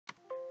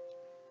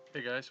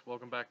Hey guys,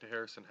 welcome back to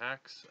Harrison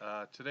Hacks.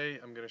 Today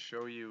I'm going to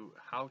show you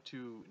how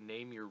to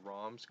name your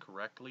ROMs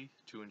correctly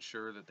to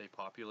ensure that they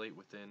populate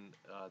within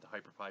the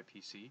HyperPie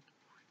PC.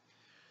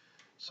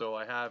 So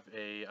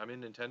I'm in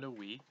Nintendo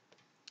Wii,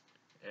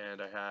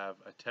 and I have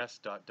a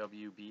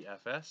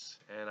test.wbfs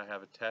and I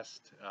have a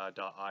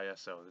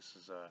test.iso.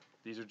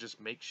 These are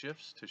just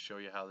makeshifts to show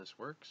you how this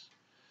works.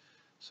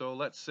 So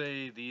let's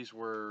say these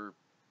were,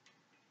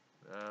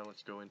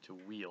 let's go into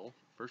wheel.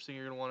 First thing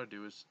you're going to want to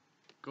do is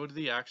go to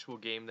the actual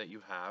game that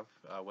you have,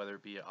 whether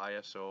it be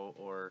ISO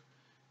or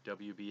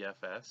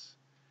WBFS,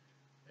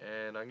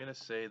 and I'm going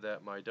to say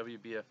that my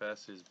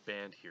WBFS is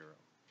Band Hero.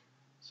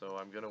 So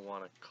I'm going to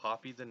want to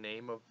copy the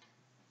name of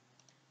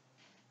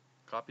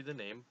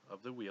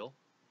the wheel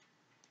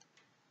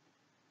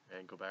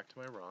and go back to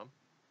my ROM,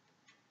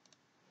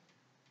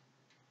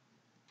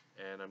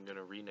 and I'm going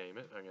to rename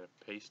it. I'm going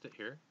to paste it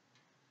here.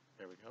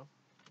 There we go.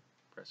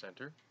 Press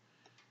enter,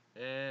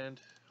 and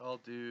I'll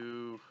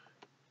do,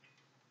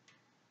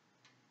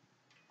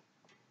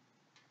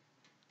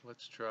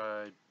 let's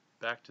try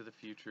Back to the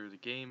Future, the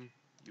game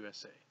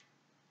USA.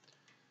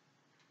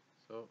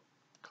 So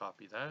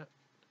copy that,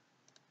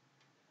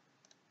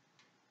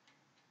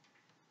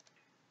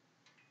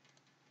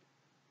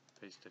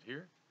 paste it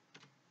here.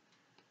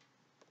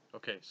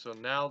 Okay, so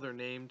now they're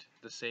named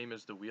the same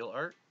as the wheel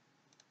art.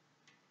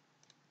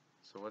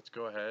 So let's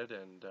go ahead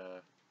and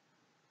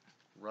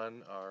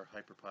run our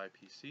HyperPie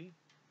PC.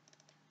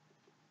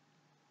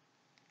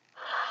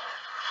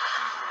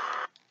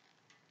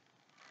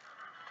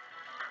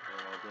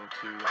 And I'll go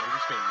to, I'm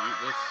just going to mute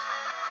this.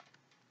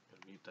 I'm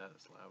going to mute that,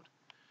 it's loud.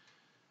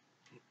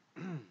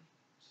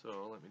 So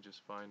let me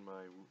just find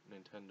my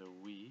Nintendo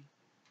Wii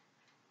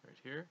right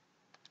here.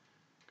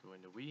 Go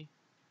into Wii,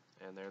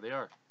 and there they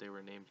are. They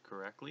were named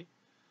correctly.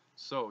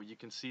 So you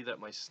can see that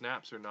my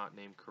snaps are not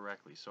named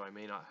correctly, so I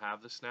may not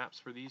have the snaps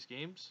for these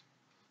games.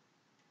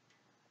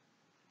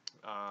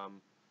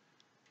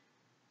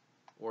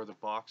 Or the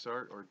box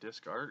art or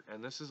disc art,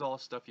 and this is all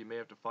stuff you may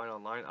have to find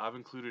online. I've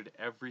included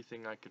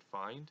everything I could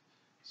find,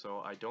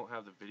 so I don't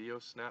have the video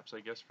snaps,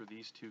 I guess, for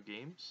these two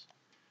games.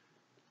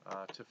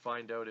 To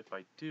find out if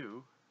I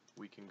do,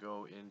 we can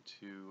go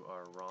into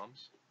our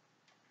ROMs,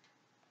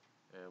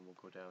 and we'll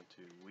go down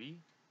to Wii,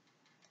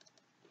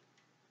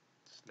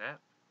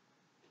 Snap,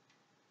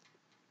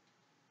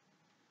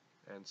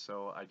 and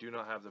so I do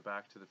not have the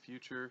Back to the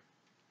Future,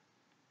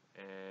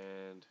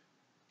 and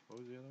what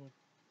was the other one?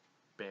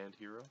 Band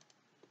Hero.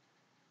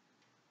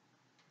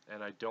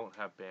 And I don't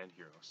have Band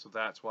Hero, so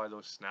that's why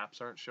those snaps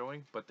aren't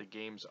showing, but the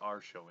games are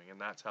showing, and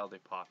that's how they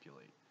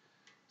populate.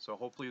 So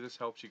hopefully this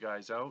helps you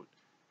guys out,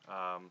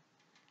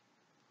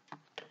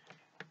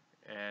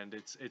 and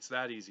it's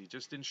that easy.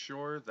 Just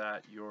ensure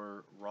that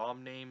your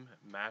ROM name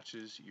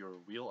matches your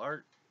wheel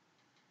art,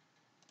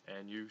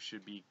 and you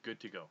should be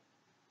good to go.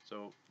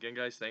 So again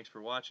guys, thanks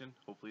for watching.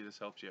 Hopefully this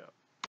helps you out.